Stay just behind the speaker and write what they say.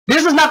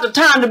is not the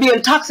time to be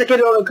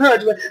intoxicated on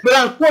encouragement, but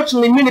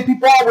unfortunately many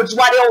people are, which is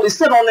why they only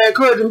sit on their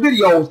encouraging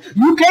videos.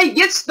 You can't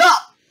get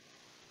stuck.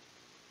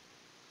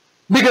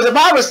 Because if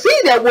I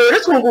receive that word,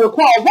 it's going to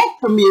require work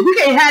from me. We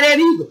can't have that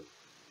either.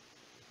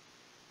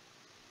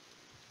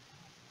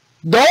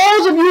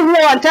 Those of you who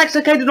are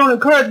intoxicated on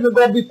encouragement are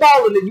going to be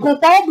falling. If you're going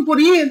to fall before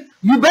the end,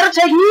 you better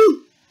take heed.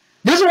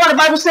 This is why the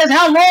Bible says,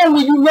 how long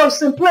will you love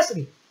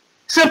simplicity?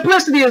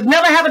 Simplicity is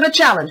never having a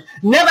challenge,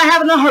 never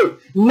having a hurt,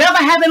 never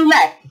having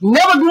lack,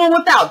 never doing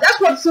without. That's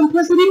what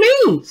simplicity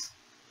means.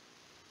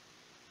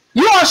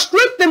 You are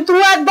strengthened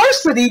through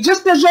adversity,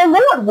 just as your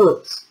Lord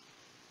was.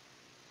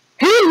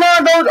 He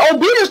learned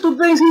obedience through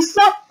things he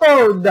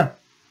suffered.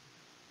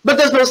 But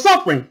there's no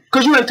suffering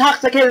because you're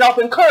intoxicated off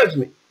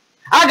encouragement.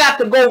 I got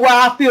to go where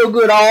I feel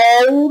good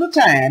all the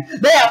time.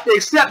 They have to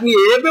accept me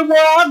everywhere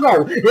I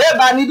go.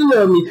 Everybody need to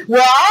love me.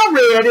 Well, I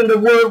read in the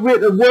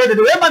word that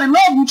everybody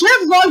loves you.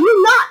 Chances are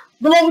you're not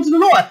belonging to the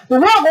Lord. The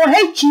world will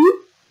hate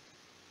you.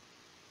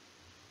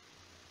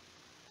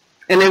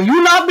 And if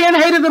you're not being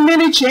hated of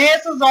many,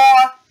 chances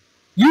are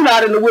you're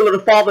not in the will of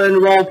the Father in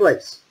the wrong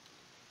place.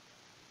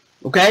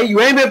 Okay?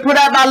 You ain't been put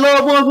out by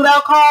loved ones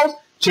without cause.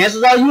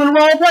 Chances are you're in the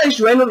wrong place.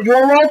 You're on the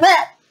wrong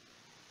path.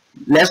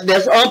 Let's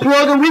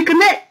unplug and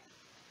reconnect.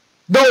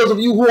 Those of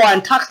you who are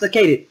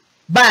intoxicated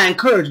by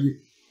encouragement,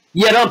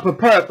 yet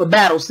unprepared for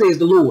battle, says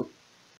the Lord.